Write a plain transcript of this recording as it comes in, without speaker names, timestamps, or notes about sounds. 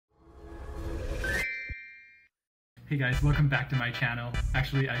Hey guys, welcome back to my channel.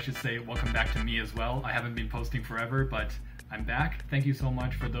 Actually, I should say welcome back to me as well. I haven't been posting forever, but I'm back. Thank you so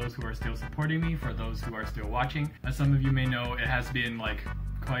much for those who are still supporting me, for those who are still watching. As some of you may know, it has been like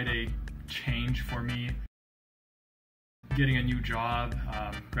quite a change for me. Getting a new job,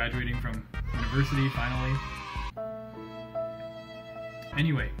 graduating from university finally.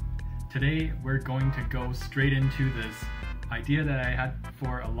 Anyway, today we're going to go straight into this idea that I had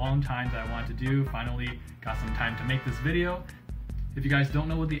for a long time that I wanted to do. Finally got some time to make this video. If you guys don't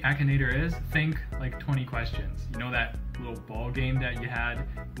know what the Akinator is, think like 20 questions. You know that little ball game that you had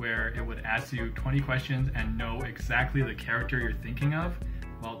where it would ask you 20 questions and know exactly the character you're thinking of?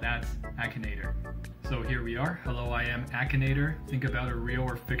 Well, that's Akinator. So here we are. Hello, I am Akinator. Think about a real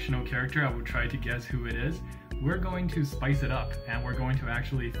or fictional character. I will try to guess who it is. We're going to spice it up and we're going to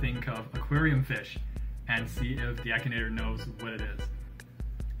actually think of aquarium fish and see if the Akinator knows what it is.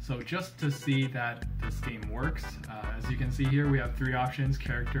 So just to see that this game works, as you can see here, we have three options: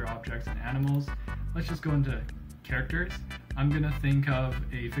 character, objects, and animals. Let's just go into characters. I'm gonna think of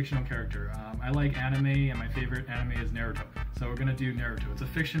a fictional character. I like anime, and my favorite anime is Naruto. So we're gonna do Naruto. It's a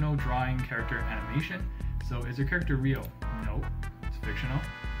fictional drawing character animation. So is your character real? No, it's fictional.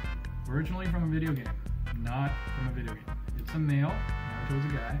 Originally from a video game, not from a video game. It's a male, Naruto's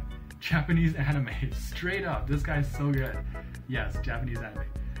a guy. Japanese anime, straight up, this guy's so good. Yes, Japanese anime.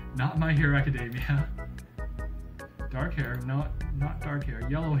 Not My Hero Academia. Dark hair, not dark hair.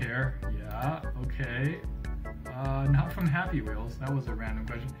 Yellow hair, yeah, okay. Not from Happy Wheels, that was a random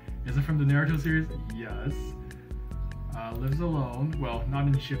question. Is it from the Naruto series? Yes. Lives alone, well, not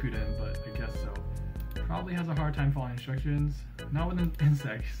in Shippuden, but I guess so. Probably has a hard time following instructions. Not with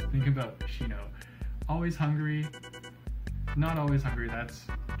insects, think about Shino. Always hungry. Not always hungry, that's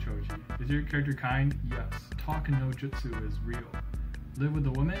Choji. Is your character kind? Yes. Talk no jutsu is real. Live with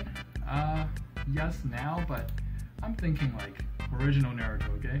a woman? Yes now, but I'm thinking like original Naruto,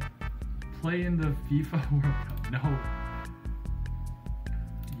 okay? Play in the FIFA World Cup? No.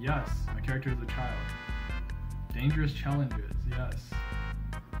 Yes, my character is a child. Dangerous challenges? Yes.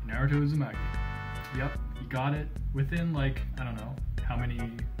 Naruto Uzumaki? Yep, you got it. Within like, I don't know, how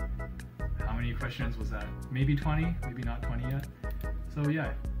many questions was that? Maybe 20, maybe not 20 yet. So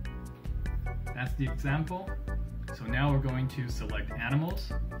yeah, that's the example. So now we're going to select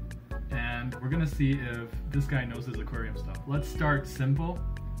animals and we're gonna see if this guy knows his aquarium stuff. Let's start simple.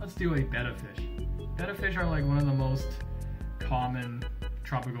 Let's do a betta fish. Betta fish are like one of the most common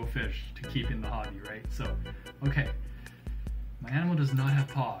tropical fish to keep in the hobby, right? So, okay, my animal does not have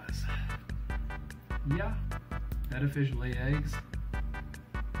paws. Yeah, betta fish lay eggs.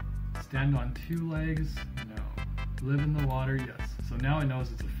 Stand on two legs? No. Live in the water? Yes. So now it knows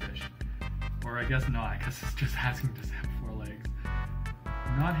it's a fish. Or I guess not, because it's just asking does it have 4 legs.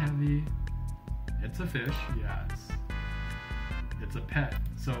 Not heavy. It's a fish, yes. It's a pet.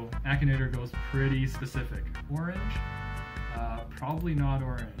 So Akinator goes pretty specific. Orange? Probably not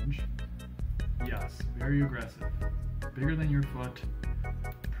orange. Yes, very aggressive. Bigger than your foot?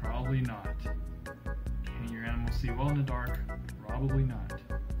 Probably not. Can your animal see well in the dark? Probably not.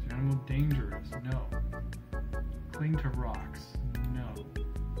 Is your animal dangerous? No. Cling to rocks? No.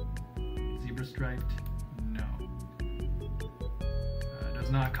 Zebra striped? No.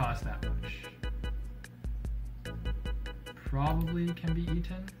 Does not cost that much. Probably can be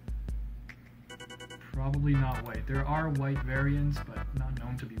eaten? Probably not white. There are white variants, but not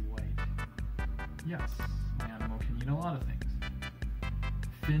known to be white. Yes, my animal can eat a lot of things.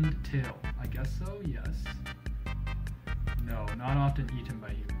 Finned tail? I guess so, yes. No, not often eaten by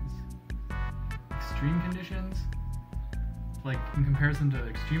humans. Extreme conditions? Like in comparison to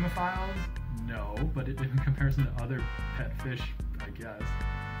extremophiles? No, but in comparison to other pet fish, I guess.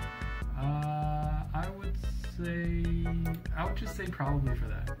 I would just say probably for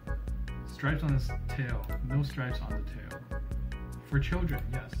that. Stripes on his tail. No stripes on the tail. For children,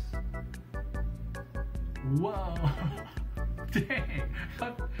 yes. Whoa! Dang!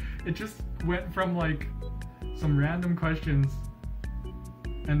 It just went from like some random questions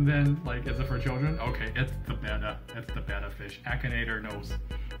and then like, is it for children? Okay, it's the betta. It's the betta fish. Akinator knows.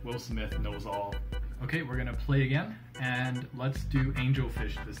 Will Smith knows all. Okay, we're gonna play again and let's do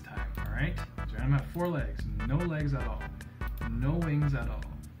angelfish this time, alright? So I'm at 4 legs. No legs at all. No wings at all.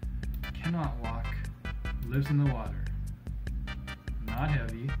 Cannot walk. Lives in the water. Not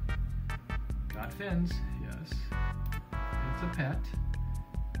heavy. Got fins, yes. It's a pet.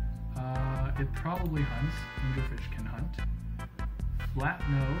 It probably hunts. Angelfish can hunt. Flat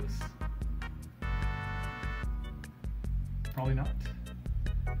nose. Probably not.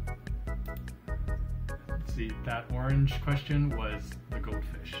 Let's See, that orange question was the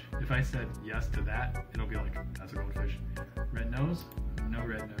goldfish. If I said yes to that, it'll be like, that's a goldfish. Red nose? No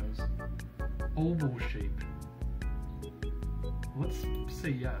red nose. Oval shape. Let's say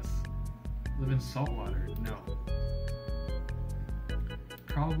yes. Live in saltwater? No.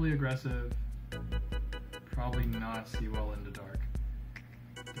 Probably aggressive. Probably not see well in the dark.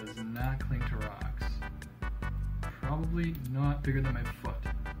 Does not cling to rocks. Probably not bigger than my foot.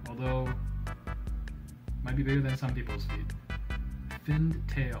 Although, might be bigger than some people's feet. Finned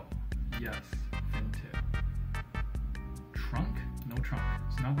tail. Yes, finned tail. Trunk? No trunk.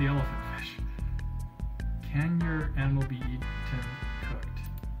 It's not the elephant fish. Can your animal be eaten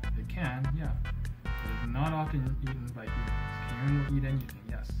cooked? It can, yeah. It is not often eaten by humans. Can your animal eat anything?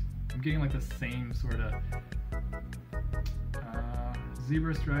 Yes. I'm getting like the same sort of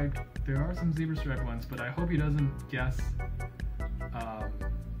zebra striped. There are some zebra striped ones, but I hope he doesn't guess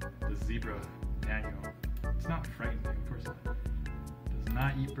the zebra Daniel. It's not frightening, of course not. Does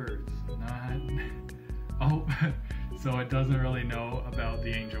not eat birds. Not. Oh, so it doesn't really know about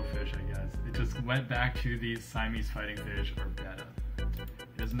the angelfish, I guess. It just went back to these Siamese fighting fish or betta.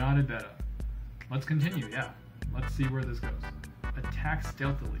 It is not a betta. Let's continue, yeah. Let's see where this goes. Attack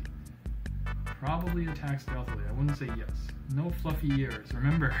stealthily. Probably attack stealthily. I wouldn't say yes. No fluffy ears.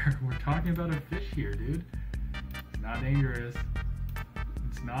 Remember, we're talking about a fish here, dude. It's not dangerous.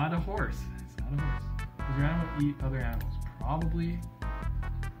 It's not a horse. It's not a horse. Does your animal eat other animals? Probably.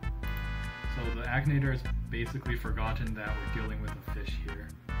 So the Akinator has basically forgotten that we're dealing with a fish here.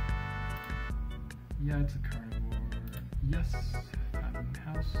 Yeah, it's a carnivore. Yes. Fattened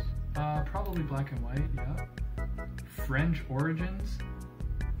house. Probably black and white, yeah. French origins?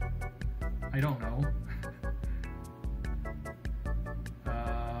 I don't know.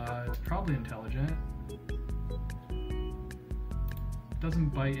 It's probably intelligent. Doesn't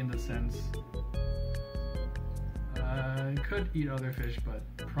bite in the sense. It could eat other fish, but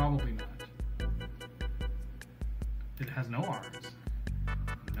probably not. It has no arms.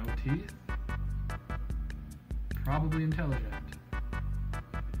 No teeth. Probably intelligent.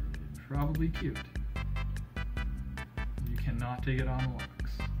 Probably cute. You cannot take it on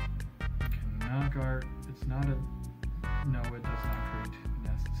walks. You cannot guard. It's not a. No, it does not create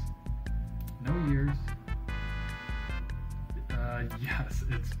nests. No ears. Yes,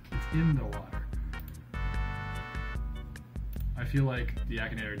 it's in the water. I feel like the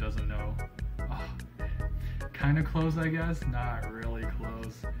Akinator doesn't know. Oh, kind of close, I guess. Not really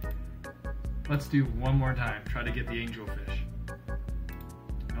close. Let's do one more time. Try to get the angelfish.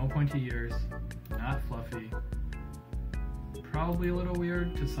 No pointy ears. Not fluffy. Probably a little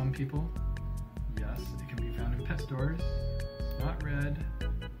weird to some people. Yes, it can be found in pet stores. It's not red.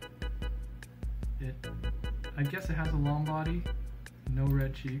 I guess it has a long body. No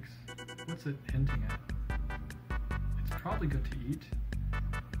red cheeks. What's it hinting at? It's probably good to eat.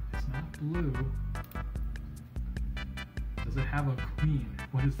 It's not blue. Does it have a queen?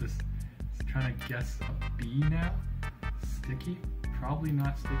 What is this? It's trying to guess a bee now? Sticky? Probably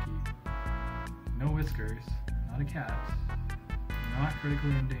not sticky. No whiskers. Not a cat. Not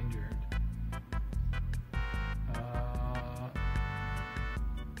critically endangered.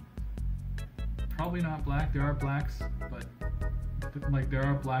 Probably not black. There are blacks, but like there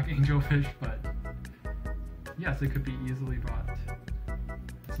are black angelfish, but yes, it could be easily bought.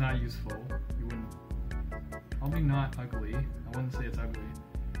 It's not useful. You wouldn't. Probably not ugly. I wouldn't say it's ugly.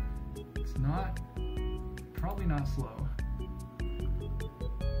 It's not. Probably not slow.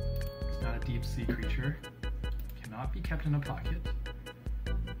 It's not a deep sea creature. Cannot be kept in a pocket.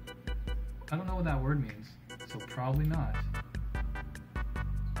 I don't know what that word means, so probably not.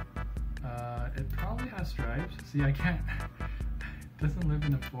 It probably has stripes. See, I can't. It doesn't live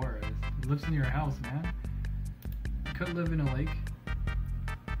in a forest. It lives in your house, man. It could live in a lake.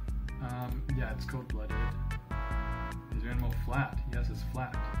 Yeah, it's cold-blooded. Is your animal flat? Yes, it's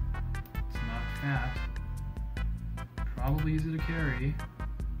flat. It's not fat. Probably easy to carry.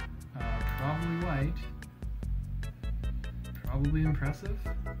 Probably white. Probably impressive.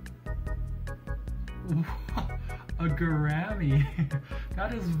 A gourami.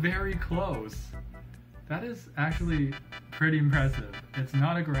 That is very close. That is actually pretty impressive. It's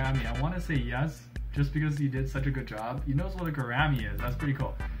not a gourami. I want to say yes, just because he did such a good job. He knows what a gourami is. That's pretty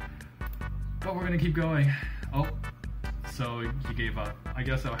cool. But we're gonna keep going. Oh, so he gave up. I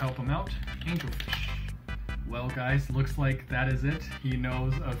guess I'll help him out. Angelfish. Well, guys, looks like that is it. He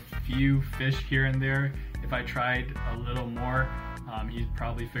knows a few fish here and there. If I tried a little more, he'd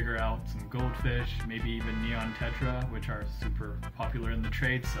probably figure out some goldfish, maybe even neon tetra, which are super popular in the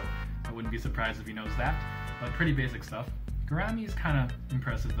trade, so I wouldn't be surprised if he knows that. But pretty basic stuff. Gourami's kind of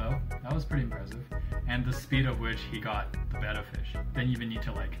impressive though. That was pretty impressive. And the speed of which he got the betta fish. Didn't even need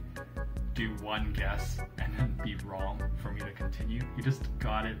to like do one guess and then be wrong for me to continue. He just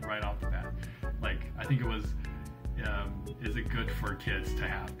got it right off the bat. Like, I think it was, is it good for kids to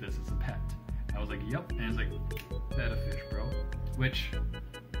have this as a pet? I was like, yep. And it's like, betta fish, bro. Which,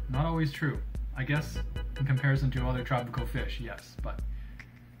 not always true. I guess in comparison to other tropical fish, yes, but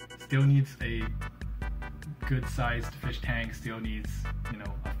still needs a good sized fish tank, still needs, you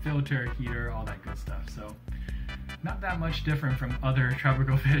know, a filter, heater, all that good stuff. So not that much different from other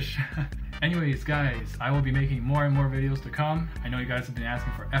tropical fish. Anyways, guys, I will be making more and more videos to come. I know you guys have been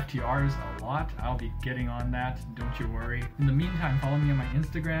asking for FTRs a lot. I'll be getting on that, don't you worry. In the meantime, follow me on my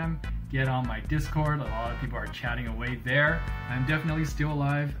Instagram, get on my Discord. A lot of people are chatting away there. I'm definitely still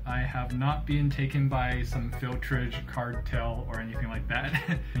alive. I have not been taken by some filtrage cartel or anything like that.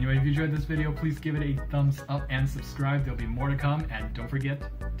 Anyway, if you enjoyed this video, please give it a thumbs up and subscribe. There'll be more to come, and don't forget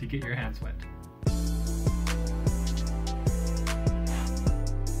to get your hands wet.